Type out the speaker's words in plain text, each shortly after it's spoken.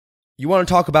You want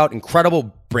to talk about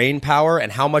incredible brain power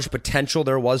and how much potential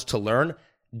there was to learn?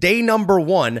 Day number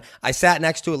 1, I sat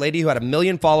next to a lady who had 1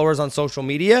 million followers on social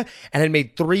media and had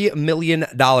made $3 million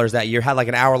that year, had like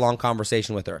an hour-long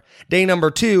conversation with her. Day number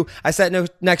 2, I sat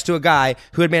next to a guy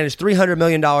who had managed $300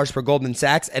 million for Goldman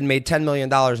Sachs and made $10 million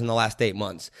in the last 8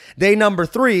 months. Day number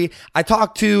 3, I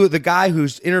talked to the guy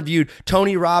who's interviewed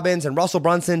Tony Robbins and Russell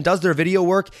Brunson, does their video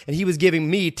work, and he was giving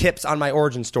me tips on my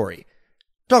origin story.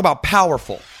 Talk about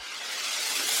powerful.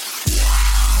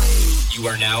 You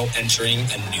are now entering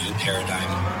a new paradigm.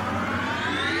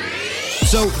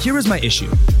 So here is my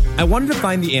issue. I wanted to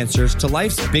find the answers to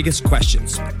life's biggest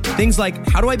questions. Things like,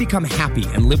 how do I become happy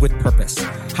and live with purpose?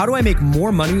 How do I make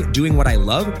more money doing what I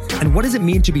love? And what does it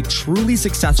mean to be truly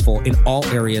successful in all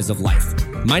areas of life?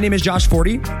 My name is Josh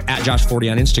Forti, at Josh Forti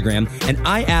on Instagram, and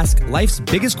I ask life's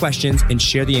biggest questions and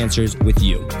share the answers with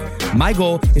you. My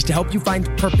goal is to help you find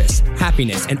purpose,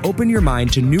 happiness, and open your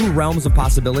mind to new realms of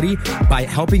possibility by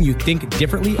helping you think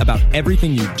differently about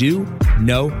everything you do,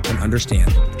 know, and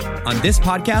understand. On this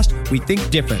podcast, we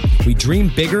think different, we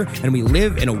dream bigger, and we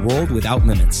live in a world without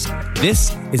limits.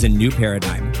 This is a new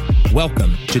paradigm.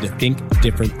 Welcome to the Think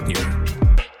Different Theory.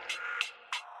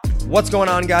 What's going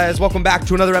on, guys? Welcome back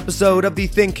to another episode of the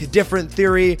Think Different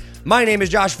Theory. My name is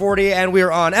Josh Forti, and we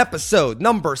are on episode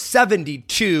number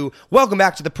 72. Welcome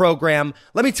back to the program.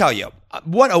 Let me tell you,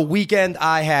 what a weekend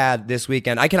I had this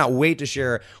weekend. I cannot wait to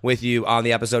share with you on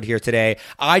the episode here today.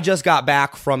 I just got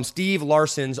back from Steve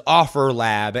Larson's Offer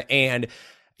Lab, and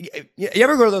you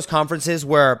ever go to those conferences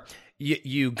where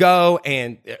you go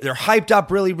and they're hyped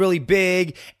up really, really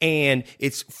big, and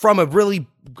it's from a really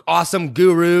awesome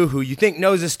guru who you think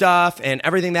knows his stuff and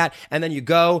everything that, and then you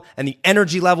go and the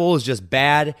energy level is just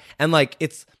bad, and like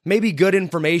it's maybe good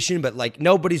information, but like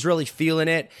nobody's really feeling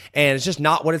it, and it's just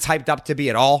not what it's hyped up to be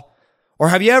at all? Or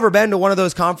have you ever been to one of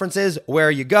those conferences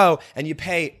where you go and you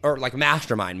pay, or like a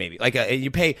mastermind maybe, you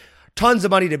pay tons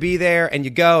of money to be there, and you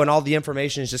go and all the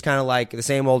information is just kind of like the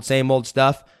same old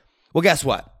stuff? Well, guess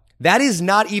what? That is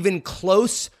not even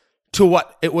close to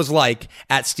what it was like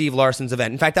at Steve Larson's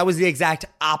event. In fact, that was the exact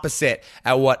opposite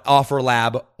at what Offer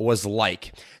Lab was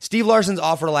like. Steve Larson's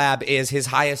Offer Lab is his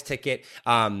highest ticket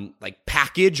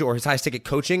package, or his highest ticket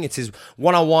coaching. It's his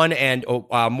one-on-one and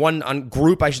one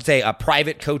group, I should say,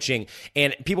 private coaching.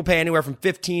 And people pay anywhere from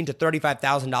 $15,000 to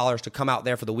 $35,000 to come out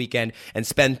there for the weekend and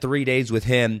spend 3 days with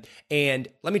him. And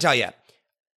let me tell you,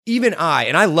 even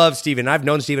I love Steven, I've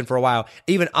known Steven for a while,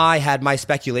 even I had my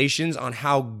speculations on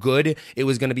how good it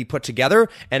was going to be put together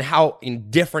and how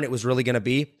indifferent it was really going to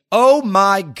be. Oh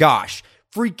my gosh.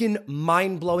 Freaking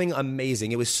mind-blowing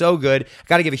amazing. It was so good. I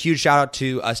got to give a huge shout out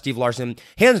to Steve Larson.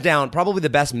 Hands down, probably the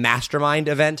best mastermind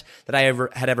event that I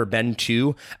had ever been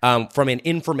to from an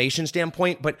information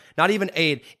standpoint, but not even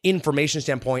an information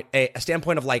standpoint, a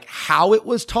standpoint of like how it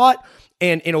was taught,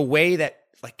 and in a way that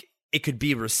like it could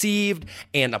be received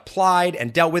and applied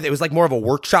and dealt with. It was like more of a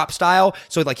workshop style.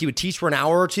 So like he would teach for an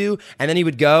hour or two, and then he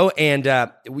would go and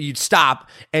you'd stop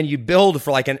and you'd build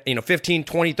for like 15,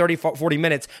 20, 30, 40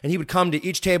 minutes. And he would come to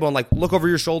each table and like look over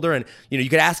your shoulder, and you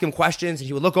could ask him questions, and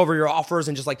he would look over your offers,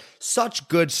 and just like such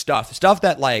good stuff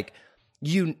that like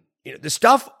the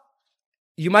stuff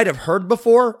you might have heard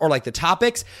before, or like the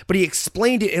topics, but he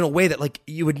explained it in a way that like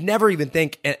you would never even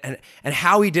think, and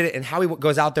how he did it, and how he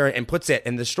goes out there and puts it,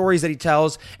 and the stories that he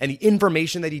tells, and the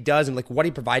information that he does, and like what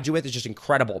he provides you with is just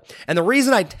incredible. And the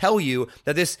reason I tell you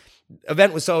that this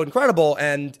event was so incredible,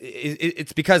 and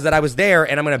it's because that I was there,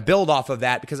 and I'm going to build off of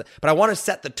that, but I want to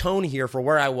set the tone here for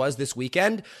where I was this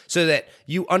weekend so that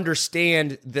you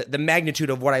understand the magnitude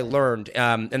of what I learned,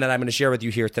 and that I'm going to share with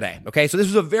you here today. Okay, so this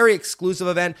was a very exclusive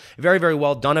event, very, very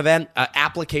well done event,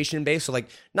 application based. So like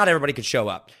not everybody could show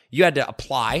up. You had to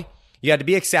apply. You had to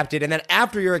be accepted, and then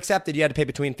after you're accepted, you had to pay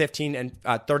between $15,000 and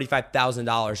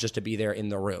 $35,000 just to be there in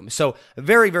the room. So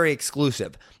very, very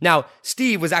exclusive. Now,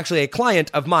 Steve was actually a client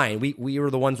of mine. We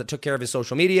were the ones that took care of his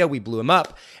social media. We blew him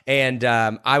up, and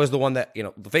I was the one that,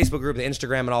 the Facebook group, the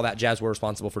Instagram, and all that jazz were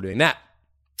responsible for doing that.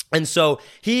 And so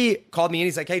he called me and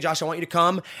he's like, hey, Josh, I want you to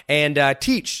come and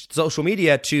teach social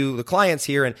media to the clients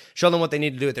here and show them what they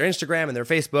need to do with their Instagram and their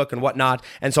Facebook and whatnot.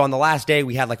 And so on the last day,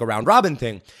 we had like a round robin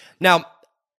thing. Now,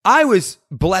 I was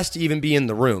blessed to even be in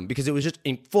the room because it was just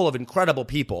full of incredible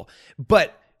people.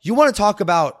 But you want to talk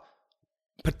about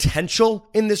potential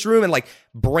in this room and like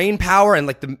brain power and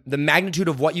like the magnitude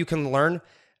of what you can learn.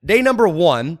 Day number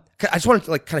 1, I just wanted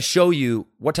to like kind of show you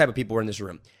what type of people were in this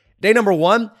room. Day number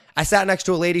 1, I sat next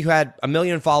to a lady who had 1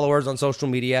 million followers on social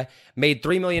media, made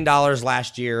 $3 million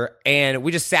last year, and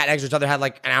we just sat next to each other, had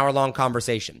like an hour-long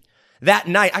conversation. That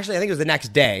night, actually, I think it was the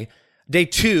next day, Day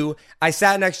 2, I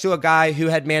sat next to a guy who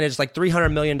had managed like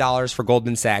 $300 million for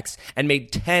Goldman Sachs and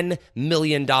made $10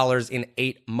 million in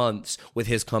 8 months with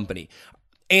his company.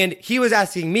 And he was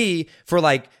asking me for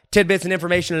like tidbits and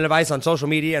information and advice on social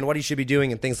media and what he should be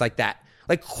doing and things like that.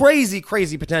 Like crazy,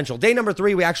 crazy potential. Day number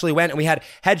 3, we actually went and we had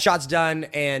headshots done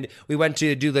and we went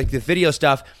to do like the video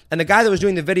stuff. And the guy that was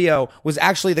doing the video was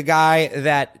actually the guy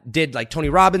that did like Tony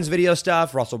Robbins' video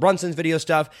stuff, Russell Brunson's video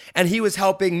stuff. And he was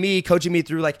helping me, coaching me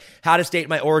through like how to state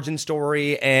my origin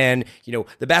story and, you know,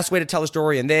 the best way to tell a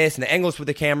story and this and the angles with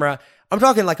the camera. I'm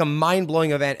talking like a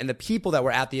mind-blowing event, and the people that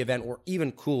were at the event were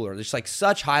even cooler. There's like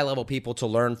such high-level people to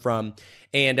learn from,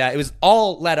 and it was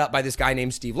all led up by this guy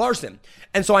named Steve Larson.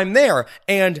 And so I'm there,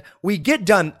 and we get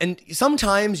done, and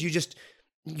sometimes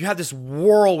you have this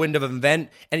whirlwind of an event,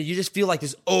 and you just feel like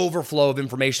this overflow of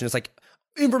information. It's like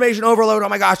information overload. Oh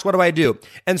my gosh, what do I do?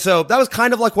 And so that was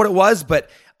kind of like what it was, but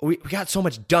we got so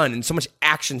much done and so much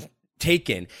action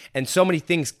taken, and so many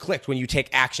things clicked when you take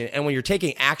action. And when you're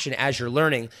taking action as you're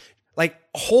learning, like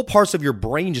whole parts of your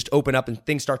brain just open up and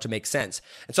things start to make sense.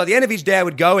 And so at the end of each day, I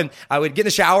would go and I would get in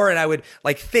the shower and I would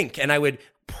like think and I would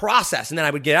process, and then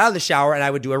I would get out of the shower and I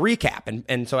would do a recap.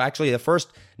 And so actually the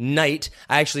first night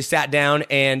I actually sat down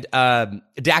and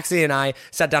Daxley and I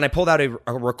sat down, I pulled out a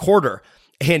recorder.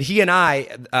 And he and I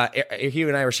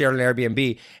were sharing an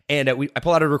Airbnb, and I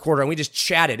pulled out a recorder and we just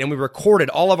chatted and we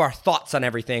recorded all of our thoughts on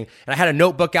everything. And I had a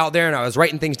notebook out there and I was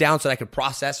writing things down so that I could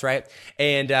process, right?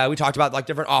 And we talked about like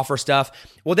different offer stuff.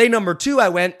 Well, day number 2, I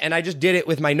went and I just did it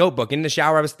with my notebook. In the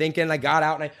shower, I was thinking, I got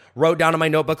out and I wrote down in my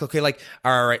notebook, okay, like,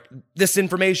 all right, this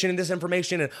information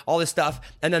and all this stuff.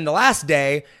 And then the last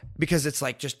day, because it's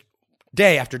like just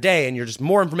day after day and you're just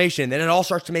more information, then it all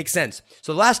starts to make sense.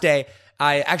 So the last day,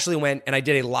 I actually went and I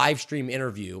did a live stream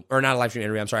interview, or not a live stream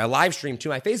interview, I'm sorry, a live stream to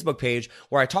my Facebook page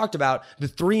where I talked about the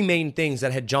 3 main things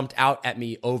that had jumped out at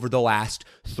me over the last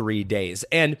 3 days.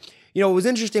 And, you know, what was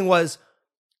interesting was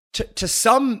to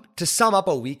sum up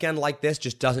a weekend like this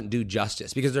just doesn't do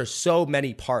justice because there's so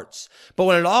many parts. But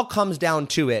when it all comes down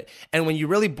to it, and when you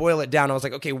really boil it down, I was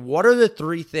like, okay, what are the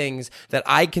 3 things that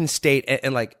I can state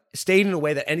and like state in a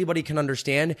way that anybody can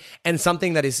understand and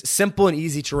something that is simple and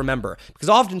easy to remember? Because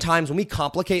oftentimes when we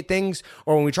complicate things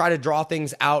or when we try to draw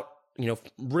things out, you know,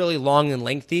 really long and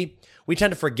lengthy, we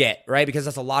tend to forget, right? Because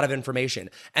that's a lot of information.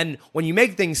 And when you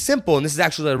make things simple, and this is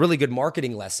actually a really good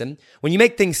marketing lesson, when you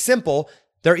make things simple,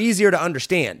 they're easier to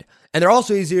understand and they're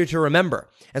also easier to remember.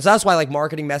 And so that's why like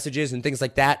marketing messages and things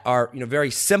like that are, you know,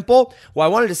 very simple. Well, I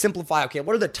wanted to simplify, okay,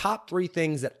 what are the top 3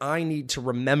 things that I need to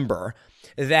remember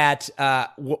that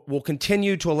will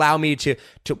continue to allow me to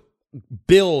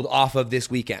build off of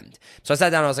this weekend? So I sat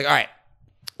down and I was like, all right,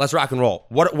 let's rock and roll.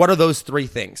 What are those 3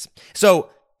 things? So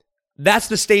that's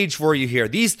the stage for you here.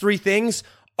 These 3 things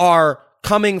are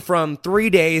coming from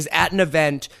 3 days at an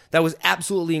event that was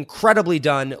absolutely incredibly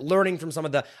done, learning from some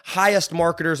of the highest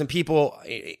marketers and people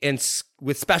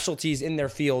with specialties in their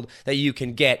field that you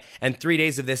can get. And 3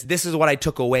 days of this is what I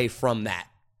took away from that.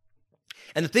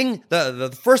 And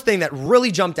the first thing that really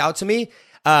jumped out to me,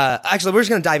 actually, we're just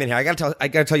going to dive in here. I got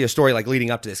to tell you a story like leading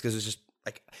up to this because it's just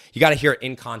like, you got to hear it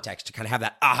in context to kind of have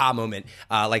that aha moment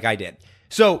like I did.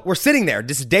 So we're sitting there.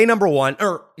 This is day number 1,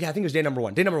 or yeah, I think it was day number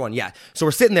 1. Day number 1, yeah. So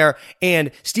we're sitting there, and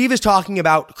Steve is talking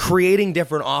about creating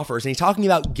different offers, and he's talking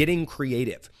about getting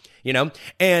creative, you know?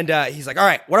 And he's like, all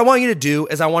right, what I want you to do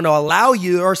is I want you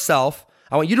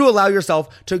to allow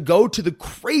yourself to go to the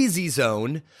crazy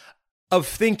zone of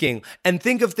thinking and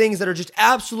think of things that are just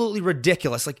absolutely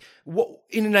ridiculous. Like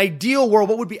in an ideal world,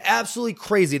 what would be absolutely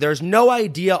crazy? There's no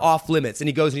idea off limits. And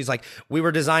he goes and he's like, we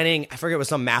were designing, I forget it was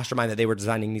some mastermind that they were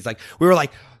designing. And he's like, we were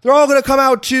like, they're all going to come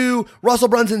out to Russell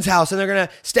Brunson's house and they're going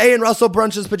to stay in Russell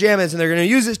Brunson's pajamas and they're going to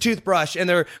use his toothbrush and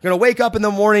they're going to wake up in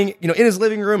the morning, you know, in his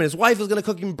living room and his wife is going to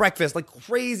cook him breakfast, like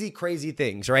crazy, crazy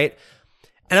things, right?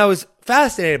 And I was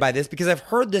fascinated by this because I've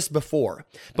heard this before,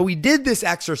 but we did this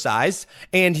exercise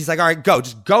and he's like, all right,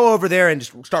 just go over there and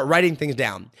just start writing things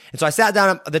down. And so I sat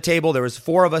down at the table. There was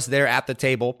 4 of us there at the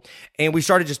table and we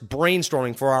started just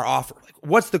brainstorming for our offer. Like,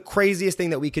 what's the craziest thing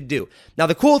that we could do? Now,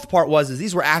 the coolest part is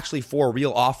these were actually 4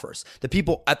 real offers. The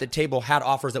people at the table had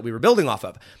offers that we were building off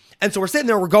of. And so we're sitting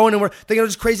there, we're going and we're thinking of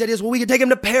just crazy ideas. Well, we could take them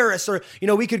to Paris or, you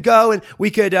know, we could go and we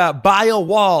could buy a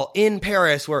wall in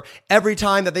Paris where every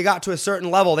time that they got to a certain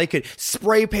level, they could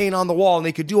spray paint on the wall and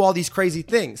they could do all these crazy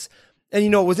things. And, you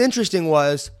know, what was interesting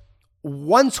was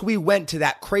once we went to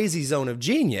that crazy zone of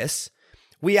genius,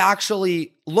 we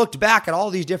actually looked back at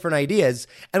all these different ideas.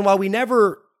 And while we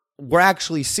never were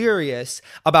actually serious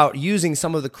about using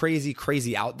some of the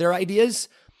crazy out there ideas,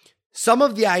 some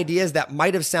of the ideas that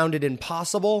might have sounded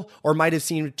impossible or might have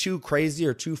seemed too crazy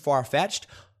or too far-fetched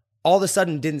all of a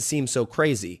sudden didn't seem so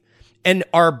crazy. And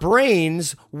our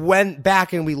brains went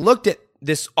back and we looked at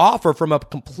this offer from a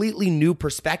completely new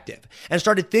perspective and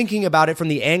started thinking about it from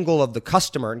the angle of the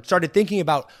customer and started thinking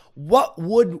about what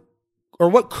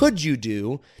could you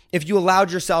do if you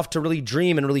allowed yourself to really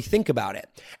dream and really think about it.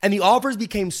 And the offers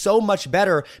became so much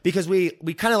better because we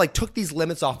kind of like took these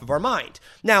limits off of our mind.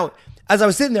 Now, as I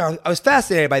was sitting there, I was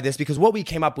fascinated by this because what we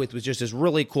came up with was just this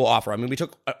really cool offer. I mean, we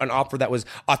took an offer that was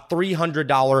a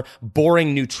 $300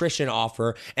 boring nutrition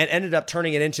offer and ended up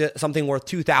turning it into something worth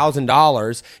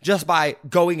 $2,000 just by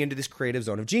going into this creative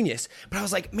zone of genius. But I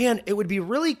was like, man, it would be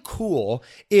really cool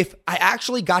if I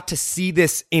actually got to see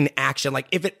this in action, like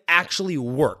if it actually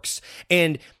works.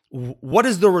 And what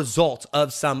is the result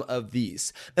of some of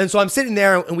these? And so I'm sitting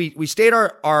there and we stayed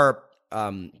our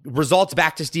results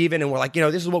back to Steven and we're like,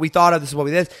 this is what we thought of, this is what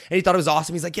we did. And he thought it was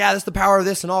awesome. He's like, yeah, that's the power of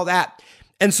this and all that.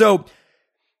 And so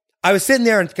I was sitting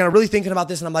there and kind of really thinking about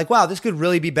this and I'm like, wow, this could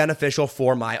really be beneficial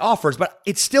for my offers, but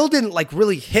it still didn't like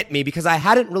really hit me because I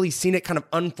hadn't really seen it kind of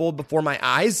unfold before my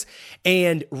eyes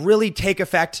and really take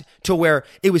effect to where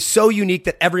it was so unique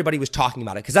that everybody was talking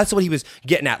about it. Cause that's what he was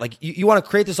getting at. Like you want to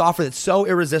create this offer that's so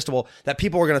irresistible that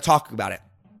people are going to talk about it.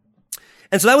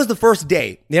 And so that was the first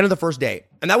day, the end of the first day.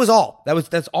 And that was all.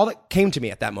 That's all that came to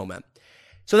me at that moment.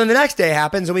 So then the next day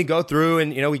happens and we go through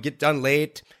and, we get done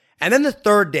late. And then the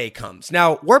third day comes.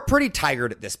 Now, we're pretty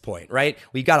tired at this point, right?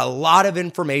 We got a lot of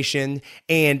information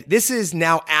and this is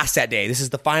now asset day. This is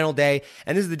the final day.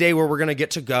 And this is the day where we're going to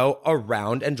get to go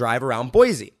around and drive around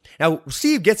Boise. Now,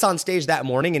 Steve gets on stage that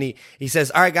morning and he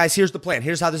says, all right, guys, here's the plan.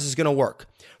 Here's how this is going to work.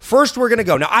 First, we're going to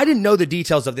go. Now, I didn't know the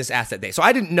details of this asset day, so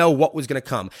I didn't know what was going to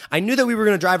come. I knew that we were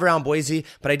going to drive around Boise,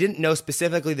 but I didn't know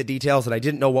specifically the details and I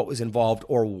didn't know what was involved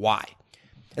or why.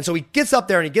 And so he gets up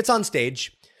there and he gets on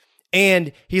stage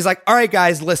and he's like, all right,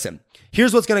 guys, listen,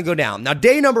 here's what's going to go down. Now,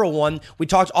 day number 1, we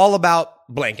talked all about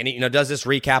blank and he, does this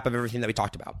recap of everything that we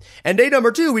talked about. And day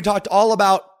number 2, we talked all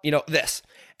about, this.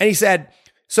 And he said,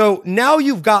 so now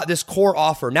you've got this core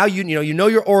offer. Now you know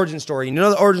your origin story. You know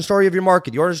the origin story of your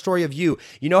market, the origin story of you.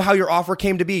 You know how your offer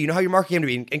came to be. You know how your market came to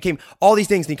be and came all these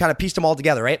things and he kind of pieced them all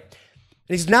together, right? And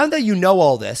he says, now that you know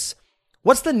all this,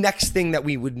 what's the next thing that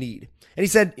we would need? And he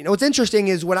said, what's interesting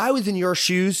is when I was in your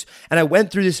shoes and I went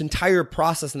through this entire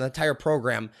process and the entire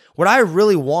program, what I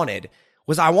really wanted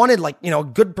was I wanted a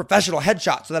good professional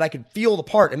headshot so that I could feel the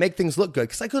part and make things look good.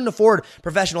 Cause I couldn't afford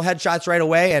professional headshots right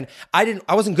away. And I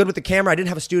wasn't good with the camera. I didn't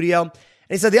have a studio. And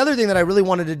he said, the other thing that I really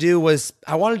wanted to do was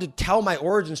I wanted to tell my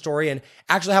origin story and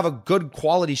actually have a good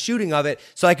quality shooting of it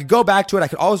so I could go back to it. I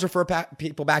could always refer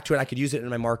people back to it. I could use it in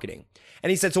my marketing. And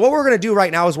he said, so what we're going to do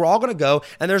right now is we're all going to go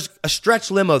and there's a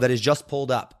stretch limo that is just pulled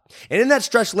up. And in that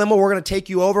stretch limo, we're going to take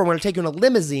you over. We're going to take you in a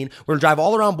limousine. We're going to drive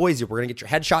all around Boise. We're going to get your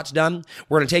headshots done.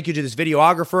 We're going to take you to this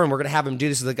videographer and we're going to have him do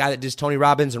this. Is the guy that does Tony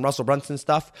Robbins and Russell Brunson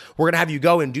stuff. We're going to have you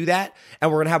go and do that. And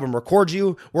we're going to have him record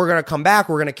you. We're going to come back.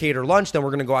 We're going to cater lunch. Then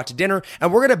we're going to go out to dinner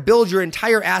and we're going to build your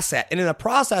entire asset. And in the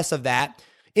process of that,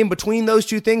 in between those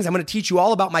two things, I'm going to teach you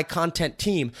all about my content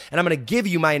team and I'm going to give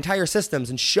you my entire systems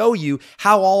and show you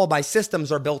how all of my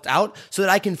systems are built out so that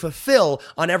I can fulfill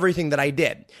on everything that I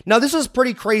did. Now, this was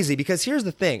pretty crazy because here's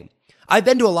the thing. I've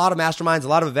been to a lot of masterminds, a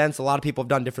lot of events, a lot of people have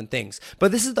done different things,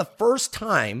 but this is the first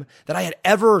time that I had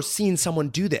ever seen someone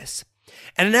do this.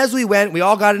 And as we went, we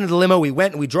all got into the limo, we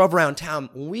went and we drove around town.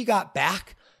 When we got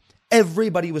back,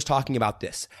 everybody was talking about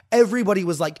this. Everybody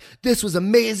was like, this was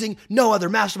amazing. No other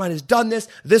mastermind has done this.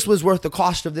 This was worth the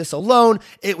cost of this alone.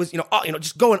 It was,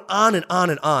 just going on and on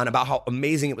and on about how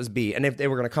amazing it was be. And if they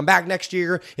were going to come back next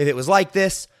year, if it was like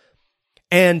this.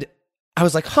 And I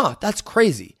was like, that's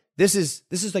crazy. This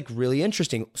is like really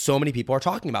interesting. So many people are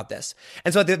talking about this.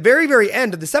 And so at the very, very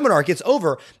end of the seminar, it gets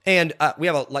over and we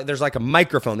have there's like a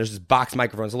microphone. There's this box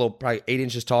microphone. It's a little, probably 8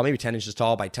 inches tall, maybe 10 inches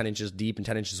tall by 10 inches deep and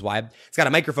 10 inches wide. It's got a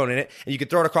microphone in it and you can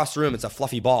throw it across the room. It's a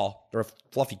fluffy ball or a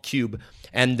fluffy cube.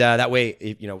 And that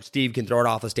way, Steve can throw it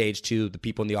off the stage to the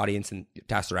people in the audience and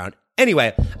toss it around.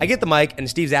 Anyway, I get the mic and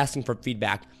Steve's asking for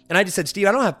feedback. And I just said, Steve,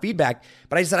 I don't have feedback,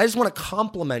 but I said, I just want to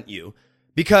compliment you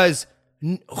because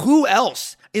who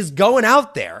else is going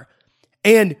out there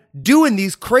and doing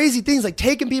these crazy things, like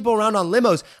taking people around on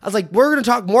limos? I was like, we're going to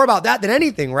talk more about that than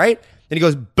anything, right? And he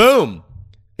goes, boom.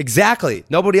 Exactly.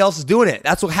 Nobody else is doing it.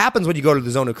 That's what happens when you go to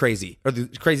the zone of crazy or the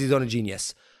crazy zone of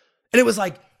genius. And it was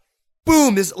like,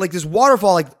 boom, this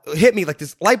waterfall hit me, like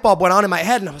this light bulb went on in my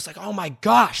head. And I was like, oh my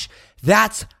gosh,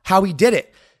 that's how he did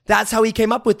it. That's how he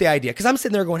came up with the idea. Because I'm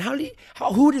sitting there going,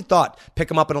 who would have thought pick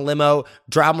him up in a limo,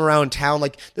 drive him around town?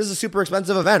 Like, this is a super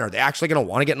expensive event. Are they actually going to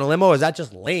want to get in a limo? Or is that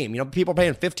just lame? People are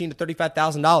paying $15,000 to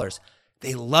 $35,000.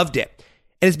 They loved it.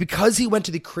 And it's because he went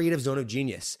to the creative zone of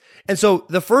genius. And so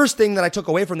the first thing that I took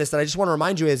away from this that I just want to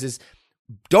remind you is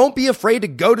don't be afraid to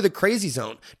go to the crazy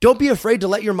zone. Don't be afraid to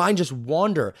let your mind just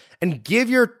wander and give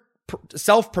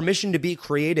yourself permission to be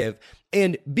creative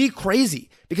and be crazy,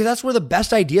 because that's where the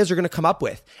best ideas are going to come up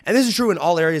with. And this is true in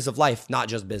all areas of life, not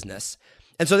just business.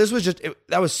 And so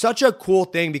that was such a cool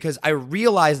thing, because I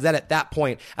realized that at that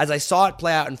point, as I saw it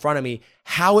play out in front of me,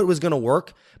 how it was going to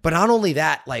work. But not only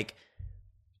that, like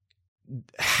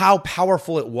how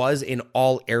powerful it was in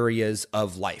all areas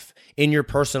of life, in your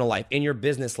personal life, in your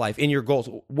business life, in your goals,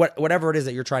 whatever it is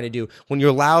that you're trying to do. When you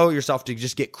allow yourself to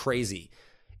just get crazy,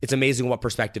 it's amazing what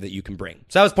perspective that you can bring.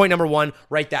 So that was point number one.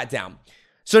 Write that down.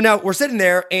 So now we're sitting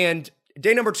there, and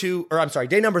day number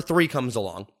 3 comes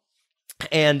along.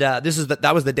 And that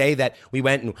was the day that we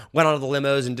went onto the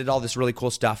limos and did all this really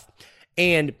cool stuff.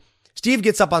 And Steve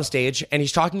gets up on stage and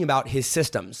he's talking about his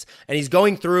systems, and he's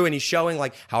going through and he's showing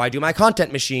like how I do my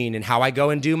content machine and how I go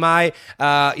and do my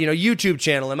YouTube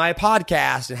channel and my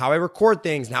podcast and how I record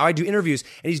things and how I do interviews.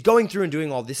 And he's going through and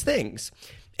doing all these things.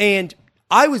 And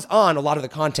I was on a lot of the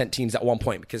content teams at one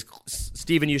point, because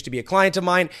Steven used to be a client of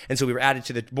mine. And so we were added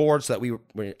to the board so that we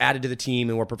were added to the team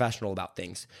and we're professional about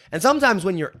things. And sometimes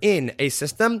when you're in a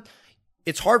system,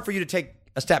 it's hard for you to take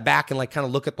a step back and like kind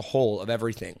of look at the whole of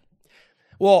everything.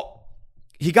 Well,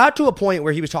 he got to a point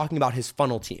where he was talking about his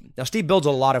funnel team. Now, Steve builds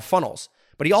a lot of funnels,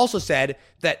 but he also said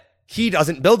that he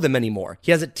doesn't build them anymore.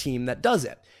 He has a team that does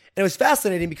it. And it was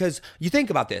fascinating because you think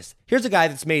about this. Here's a guy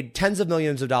that's made tens of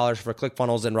millions of dollars for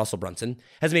ClickFunnels and Russell Brunson,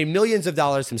 has made millions of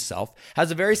dollars himself,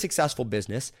 has a very successful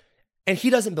business, and he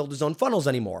doesn't build his own funnels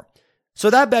anymore. So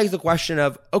that begs the question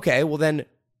of, okay, well then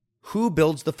who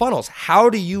builds the funnels? How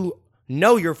do you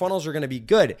know your funnels are going to be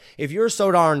good? If you're so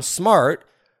darn smart,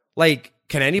 like,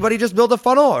 can anybody just build a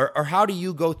funnel? Or how do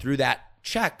you go through that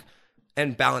check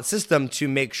and balance system to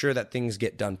make sure that things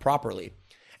get done properly?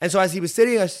 And so as he was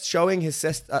sitting showing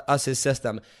us his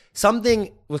system,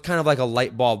 something was kind of like a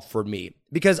light bulb for me,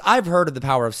 because I've heard of the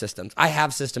power of systems. I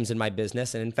have systems in my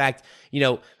business. And in fact,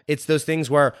 it's those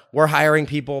things where we're hiring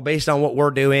people based on what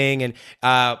we're doing. And,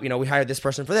 we hired this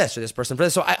person for this or this person for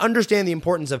this. So I understand the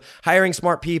importance of hiring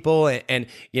smart people and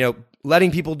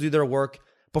letting people do their work.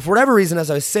 But for whatever reason, as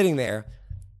I was sitting there,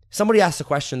 somebody asked a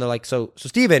question. They're like, so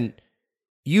Steven,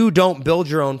 you don't build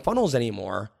your own funnels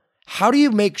anymore. How do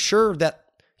you make sure that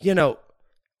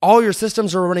all your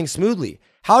systems are running smoothly?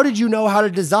 How did you know how to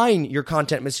design your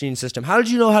content machine system? How did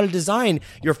you know how to design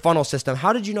your funnel system?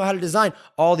 How did you know how to design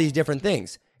all these different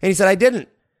things? And he said, I didn't.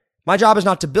 My job is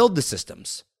not to build the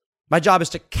systems. My job is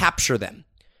to capture them.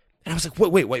 And I was like,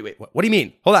 wait. What do you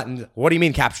mean? Hold on. What do you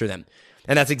mean capture them?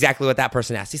 And that's exactly what that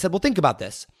person asked. He said, well, think about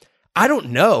this. I don't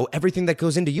know everything that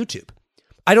goes into YouTube.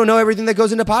 I don't know everything that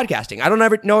goes into podcasting. I don't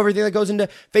know everything that goes into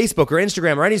Facebook or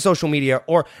Instagram or any social media,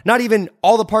 or not even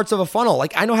all the parts of a funnel.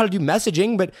 Like, I know how to do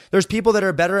messaging, but there's people that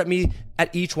are better at me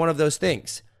at each one of those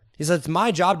things. He said, it's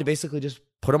my job to basically just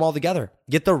put them all together,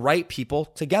 get the right people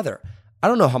together. I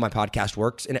don't know how my podcast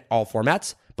works in all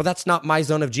formats, but that's not my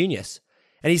zone of genius.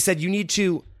 And he said, you need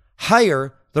to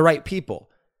hire the right people.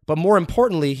 But more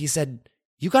importantly, he said,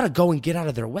 you got to go and get out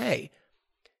of their way.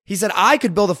 He said, I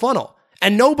could build a funnel,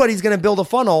 and nobody's going to build a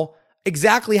funnel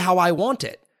exactly how I want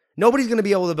it. Nobody's going to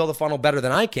be able to build a funnel better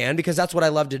than I can, because that's what I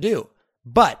love to do.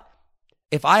 But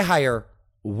if I hire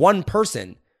one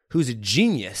person who's a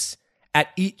genius at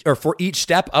for each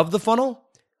step of the funnel,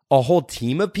 a whole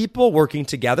team of people working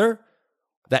together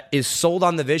that is sold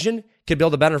on the vision could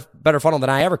build a better funnel than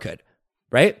I ever could,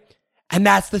 right? And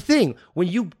that's the thing. When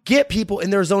you get people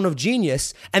in their zone of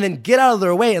genius and then get out of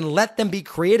their way and let them be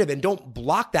creative and don't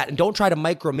block that and don't try to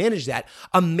micromanage that,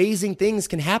 amazing things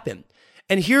can happen.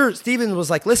 And here Steven was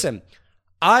like, listen,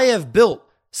 I have built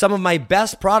some of my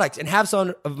best products and have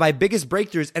some of my biggest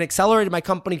breakthroughs and accelerated my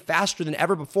company faster than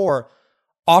ever before,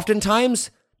 oftentimes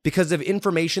because of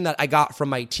information that I got from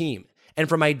my team and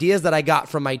from ideas that I got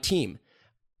from my team.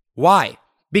 Why?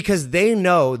 Because they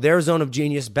know their zone of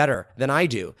genius better than I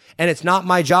do. And it's not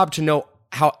my job to know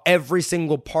how every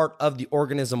single part of the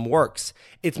organism works.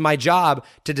 It's my job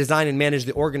to design and manage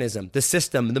the organism, the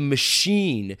system, the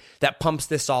machine that pumps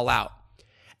this all out.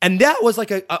 And that was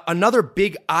like another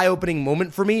big eye-opening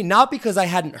moment for me, not because I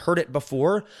hadn't heard it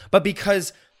before, but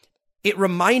because it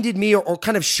reminded me or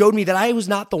kind of showed me that I was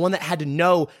not the one that had to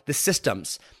know the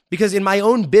systems. Because in my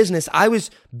own business, I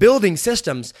was building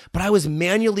systems, but I was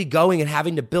manually going and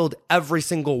having to build every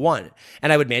single one.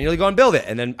 And I would manually go and build it.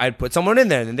 And then I'd put someone in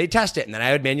there and then they'd test it. And then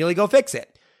I would manually go fix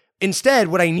it. Instead,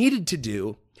 what I needed to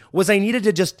do was I needed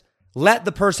to just let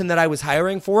the person that I was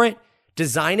hiring for it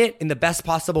design it in the best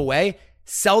possible way,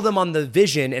 sell them on the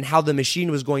vision and how the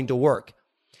machine was going to work.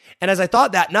 And as I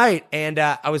thought that night, and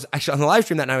I was actually on the live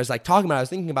stream that night, I was like talking about it, I was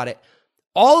thinking about it.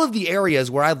 All of the areas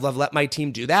where I've let my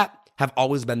team do that have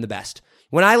always been the best.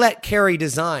 When I let Carrie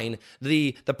design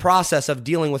the process of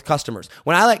dealing with customers,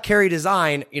 when I let Carrie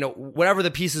design, whatever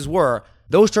the pieces were,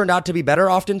 those turned out to be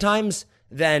better oftentimes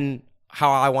than how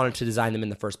I wanted to design them in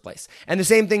the first place. And the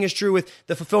same thing is true with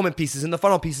the fulfillment pieces and the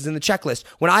funnel pieces and the checklist.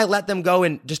 When I let them go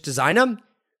and just design them,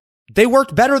 they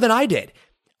worked better than I did.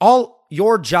 All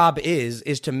your job is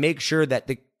to make sure that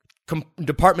the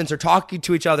departments are talking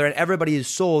to each other and everybody is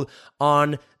sold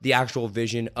on the actual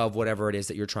vision of whatever it is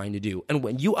that you're trying to do. And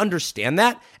when you understand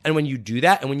that, and when you do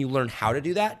that, and when you learn how to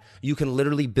do that, you can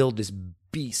literally build this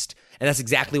beast. And that's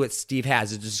exactly what Steve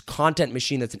has. It's this content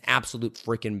machine that's an absolute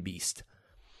freaking beast.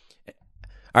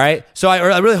 All right. So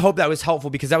I really hope that was helpful,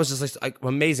 because that was just like an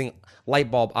amazing light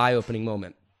bulb, eye-opening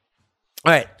moment.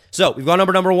 All right. So we've gone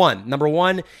over number one. Number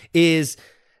one is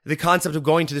the concept of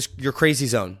going to your crazy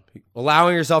zone,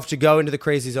 allowing yourself to go into the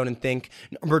crazy zone and think.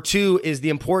 Number two is the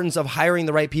importance of hiring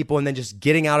the right people and then just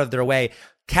getting out of their way,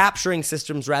 capturing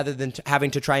systems rather than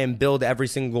having to try and build every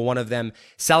single one of them,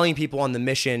 selling people on the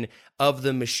mission of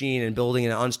the machine and building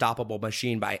an unstoppable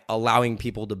machine by allowing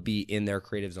people to be in their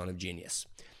creative zone of genius.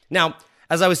 Now,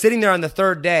 as I was sitting there on the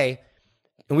third day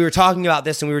and we were talking about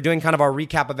this and we were doing kind of our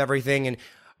recap of everything, and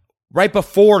right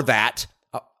before that,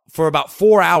 for about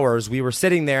 4 hours, we were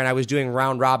sitting there and I was doing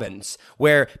round robins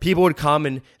where people would come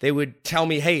and they would tell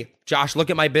me, hey, Josh, look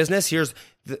at my business. Here's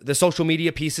the social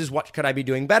media pieces. What could I be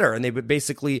doing better? And they would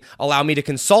basically allow me to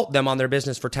consult them on their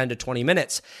business for 10 to 20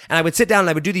 minutes. And I would sit down and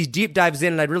I would do these deep dives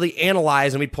in and I'd really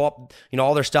analyze, and we'd pull up,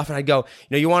 all their stuff. And I'd go,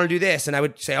 you want to do this? And I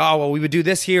would say, oh, well, we would do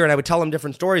this here. And I would tell them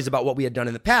different stories about what we had done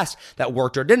in the past that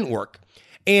worked or didn't work.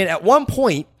 And at one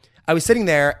point I was sitting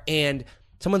there and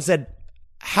someone said,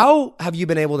 how have you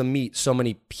been able to meet so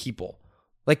many people?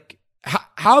 Like,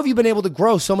 how have you been able to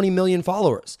grow so many million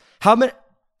followers? How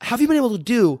have you been able to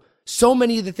do so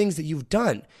many of the things that you've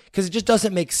done? Because it just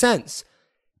doesn't make sense.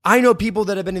 I know people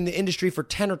that have been in the industry for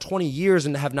 10 or 20 years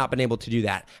and have not been able to do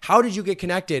that. How did you get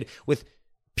connected with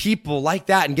people like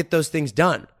that and get those things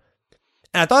done?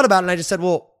 And I thought about it and I just said,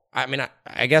 well,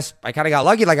 I guess I kind of got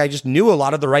lucky. Like, I just knew a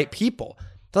lot of the right people.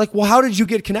 They're like, well, how did you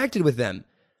get connected with them?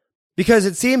 Because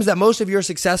it seems that most of your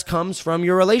success comes from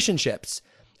your relationships.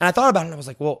 And I thought about it and I was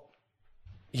like, well,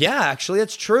 yeah, actually,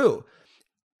 that's true.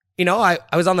 I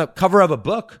was on the cover of a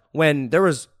book when there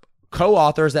was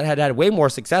co-authors that had way more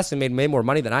success and made way more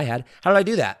money than I had. How did I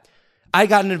do that? I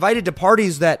got invited to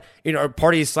parties that,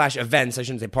 parties/events, I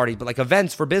shouldn't say parties, but like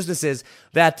events for businesses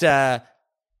that,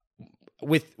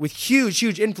 with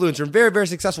huge influence and very, very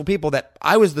successful people that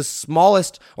I was the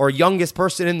smallest or youngest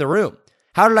person in the room.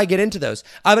 How did I get into those?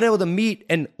 I've been able to meet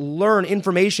and learn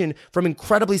information from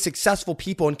incredibly successful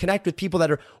people and connect with people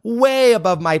that are way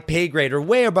above my pay grade or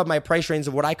way above my price range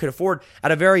of what I could afford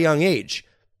at a very young age.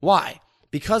 Why?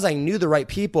 Because I knew the right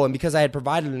people and because I had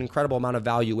provided an incredible amount of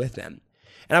value with them.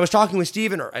 And I was talking with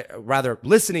Steven, or rather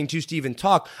listening to Steven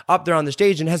talk up there on the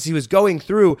stage, and as he was going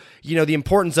through, the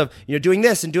importance of, doing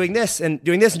this and doing this and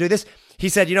doing this and doing this, he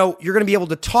said, you're going to be able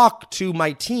to talk to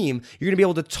my team. You're going to be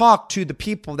able to talk to the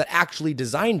people that actually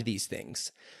designed these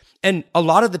things. And a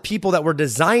lot of the people that were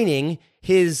designing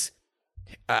his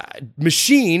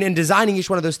machine and designing each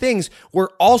one of those things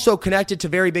were also connected to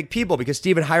very big people, because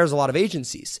Steven hires a lot of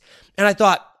agencies. And I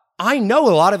thought, I know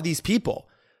a lot of these people,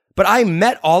 but I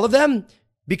met all of them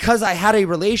because I had a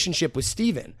relationship with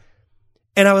Steven.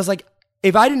 And I was like,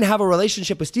 if I didn't have a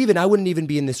relationship with Steven, I wouldn't even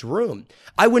be in this room.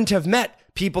 I wouldn't have met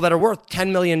people that are worth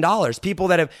 $10 million, people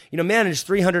that have, managed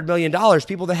 $300 million,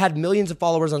 people that had millions of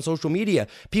followers on social media,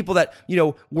 people that,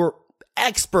 were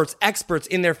experts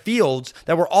in their fields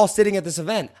that were all sitting at this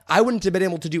event. I wouldn't have been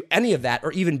able to do any of that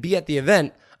or even be at the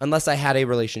event unless I had a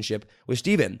relationship with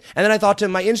Steven. And then I thought to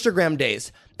my Instagram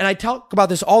days, and I talk about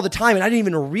this all the time, and I didn't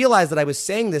even realize that I was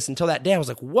saying this until that day. I was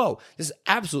like, whoa, this is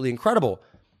absolutely incredible.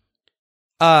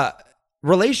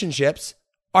 Relationships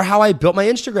are how I built my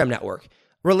Instagram network.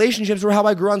 Relationships were how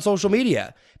I grew on social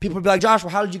media. People would be like, Josh, well,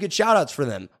 how did you get shout outs for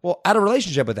them? Well, I had a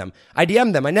relationship with them. I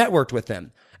DM'd them. I networked with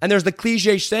them. And there's the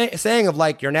cliche saying of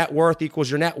like, your net worth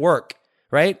equals your network,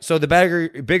 right? So the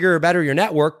bigger or better your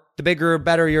network, the bigger or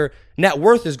better your net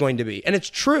worth is going to be. And it's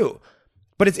true.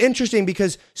 But it's interesting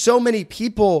because so many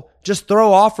people just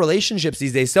throw off relationships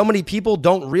these days. So many people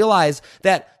don't realize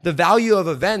that the value of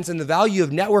events and the value of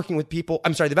networking with people,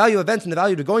 the value of events and the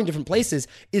value of going different places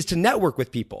is to network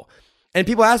with people. And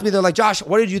people ask me, they're like, Josh,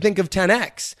 what did you think of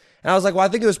 10X? And I was like, well, I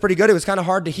think it was pretty good. It was kind of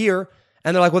hard to hear.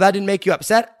 And they're like, well, that didn't make you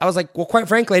upset? I was like, well, quite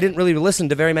frankly, I didn't really listen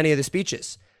to very many of the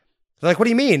speeches. They're like, what do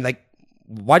you mean? Like,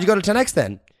 why'd you go to 10X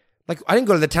then? Like, I didn't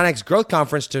go to the 10X Growth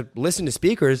Conference to listen to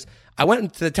speakers. I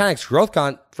went to the 10X Growth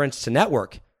Conference to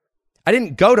network. I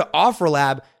didn't go to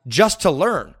OfferLab just to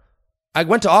learn. I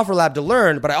went to OfferLab to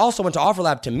learn, but I also went to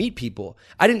OfferLab to meet people.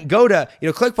 I didn't go to,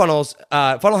 ClickFunnels,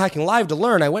 Funnel Hacking Live to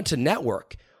learn. I went to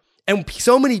network. And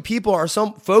so many people are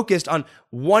so focused on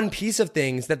one piece of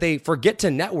things that they forget to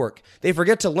network. They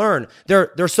forget to learn.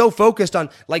 They're so focused on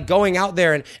like going out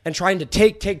there and trying to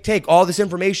take all this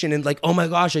information and like, oh my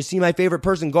gosh, I see my favorite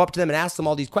person, go up to them and ask them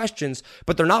all these questions,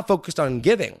 but they're not focused on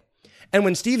giving. And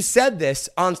when Steve said this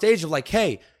on stage of like,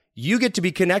 hey, you get to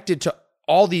be connected to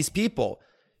all these people,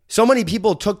 so many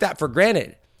people took that for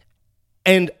granted.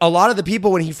 And a lot of the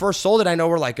people, when he first sold it, I know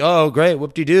were like, oh, great,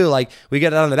 whoop-de-doo, like we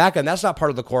get it on the back end. That's not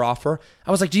part of the core offer.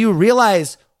 I was like, do you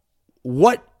realize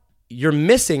what you're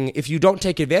missing if you don't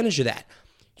take advantage of that?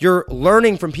 You're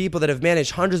learning from people that have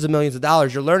managed hundreds of millions of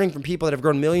dollars. You're learning from people that have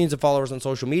grown millions of followers on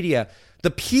social media.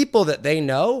 The people that they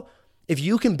know, if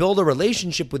you can build a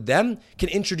relationship with them, can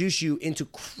introduce you into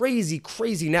crazy,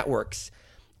 crazy networks.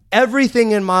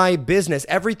 Everything in my business,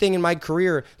 everything in my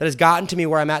career that has gotten to me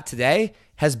where I'm at today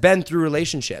has been through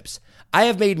relationships. I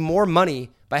have made more money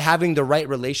by having the right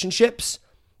relationships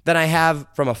than I have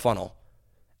from a funnel,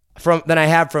 than I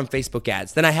have from Facebook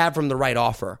ads, than I have from the right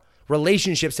offer.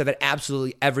 Relationships have been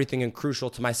absolutely everything and crucial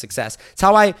to my success. It's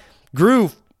how I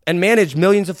grew and managed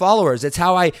millions of followers. It's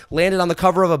how I landed on the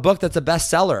cover of a book that's a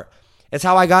bestseller. It's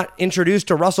how I got introduced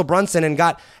to Russell Brunson and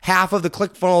got half of the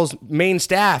ClickFunnels main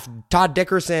staff, Todd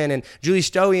Dickerson and Julie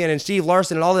Stoian and Steve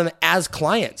Larson and all of them as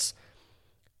clients.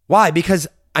 Why? Because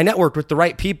I networked with the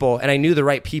right people and I knew the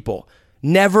right people.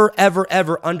 Never, ever,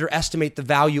 ever underestimate the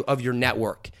value of your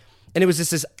network. And it was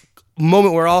just this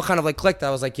moment where it all kind of like clicked. I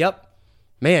was like, yep,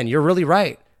 man, you're really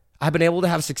right. I've been able to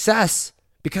have success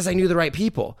because I knew the right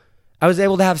people. I was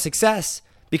able to have success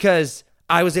because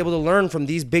I was able to learn from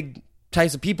these big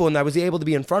types of people and I was able to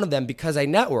be in front of them because I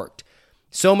networked.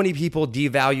 So many people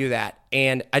devalue that.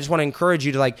 And I just want to encourage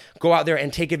you to like go out there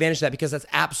and take advantage of that because that's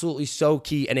absolutely so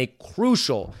key and a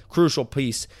crucial, crucial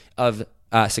piece of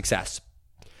success.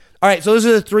 All right, so those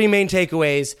are the three main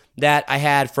takeaways that I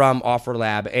had from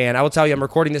OfferLab. And I will tell you, I'm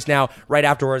recording this now right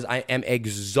afterwards. I am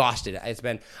exhausted. It's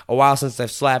been a while since I've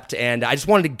slept, and I just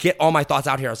wanted to get all my thoughts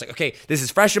out here. I was like, okay, this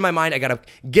is fresh in my mind. I got to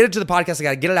get it to the podcast. I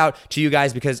got to get it out to you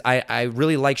guys because I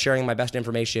really like sharing my best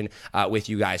information with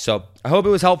you guys. So I hope it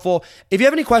was helpful. If you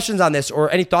have any questions on this or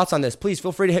any thoughts on this, please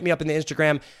feel free to hit me up in the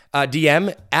Instagram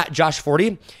DM at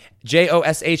Josh40.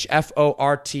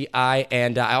 JOSHFORTI,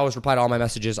 and I always reply to all my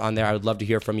messages on there. I would love to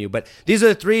hear from you. But these are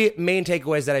the three main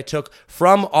takeaways that I took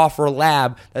from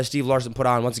OfferLab that Steve Larson put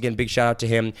on. Once again, big shout out to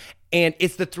him. And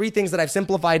it's the three things that I've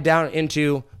simplified down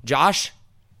into, Josh,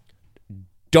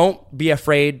 don't be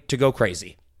afraid to go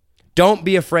crazy. Don't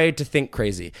be afraid to think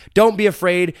crazy. Don't be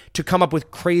afraid to come up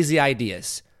with crazy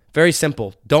ideas. Very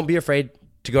simple. Don't be afraid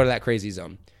to go to that crazy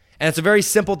zone. And it's a very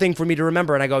simple thing for me to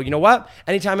remember. And I go, you know what?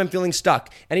 Anytime I'm feeling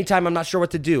stuck, anytime I'm not sure what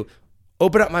to do,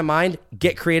 open up my mind,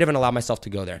 get creative, and allow myself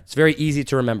to go there. It's very easy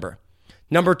to remember.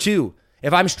 Number two,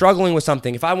 if I'm struggling with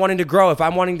something, if I'm wanting to grow, if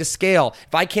I'm wanting to scale,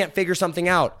 if I can't figure something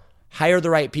out, hire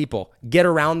the right people. Get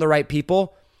around the right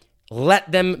people.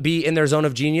 Let them be in their zone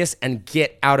of genius and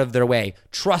get out of their way.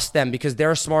 Trust them because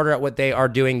they're smarter at what they are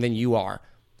doing than you are.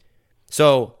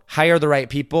 So hire the right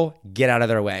people, get out of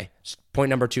their way. Point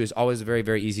number two is always very,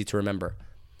 very easy to remember.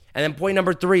 And then point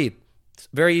number three,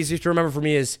 very easy to remember for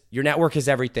me, is your network is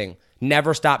everything.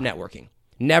 Never stop networking.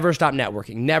 Never stop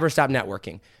networking. Never stop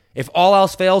networking. If all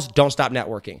else fails, don't stop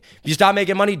networking. If you stop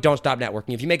making money, don't stop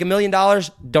networking. If you make $1 million,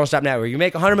 don't stop networking. If you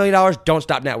make $100 million, don't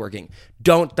stop networking.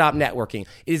 Don't stop networking.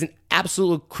 It is an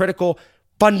absolute critical,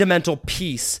 fundamental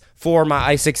piece for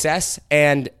my success.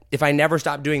 And if I never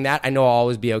stop doing that, I know I'll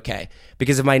always be okay.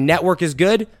 Because if my network is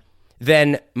good,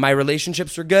 then my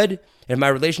relationships are good. If my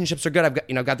relationships are good,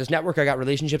 I've got this network, I got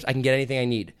relationships, I can get anything I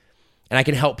need. And I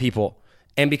can help people.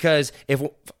 And because if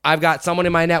I've got someone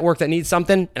in my network that needs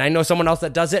something and I know someone else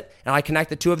that does it and I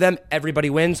connect the two of them, everybody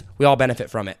wins. We all benefit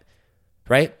from it,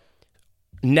 right?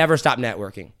 Never stop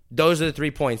networking. Those are the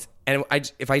 3 points. And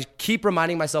if I keep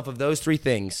reminding myself of those three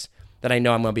things, then I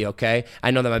know I'm going to be okay. I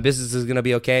know that my business is going to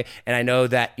be okay. And I know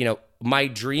that, my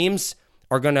dreams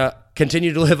are going to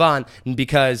continue to live on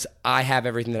because I have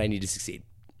everything that I need to succeed.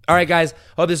 All right, guys,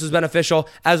 hope this was beneficial.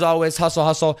 As always, hustle,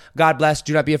 hustle. God bless.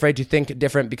 Do not be afraid to think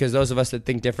different because those of us that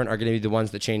think different are going to be the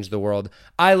ones that change the world.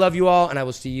 I love you all, and I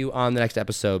will see you on the next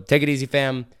episode. Take it easy,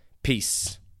 fam.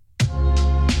 Peace.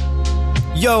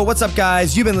 Yo, what's up,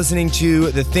 guys? You've been listening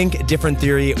to the Think Different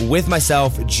Theory with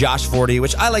myself, Josh Forti,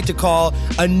 which I like to call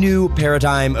a new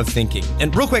paradigm of thinking.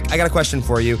 And real quick, I got a question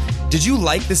for you. Did you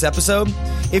like this episode?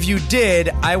 If you did,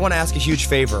 I want to ask a huge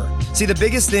favor. See, the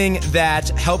biggest thing that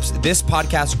helps this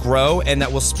podcast grow and that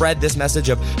will spread this message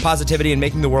of positivity and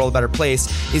making the world a better place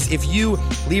is if you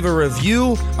leave a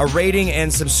review, a rating,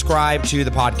 and subscribe to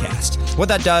the podcast. What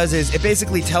that does is it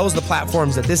basically tells the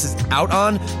platforms that this is out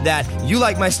on that you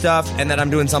like my stuff and that I'm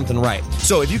doing something right.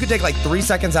 So if you could take like 3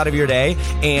 seconds out of your day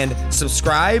and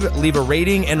subscribe, leave a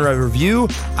rating and a review,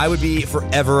 I would be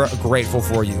forever grateful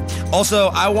for you.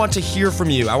 Also, I want to hear from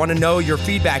you. I want to know your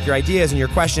feedback, your ideas, and your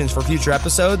questions for future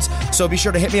episodes. So be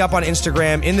sure to hit me up on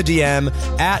Instagram in the DM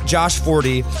at Josh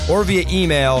Forti or via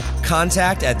email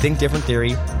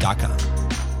contact@thinkdifferenttheory.com.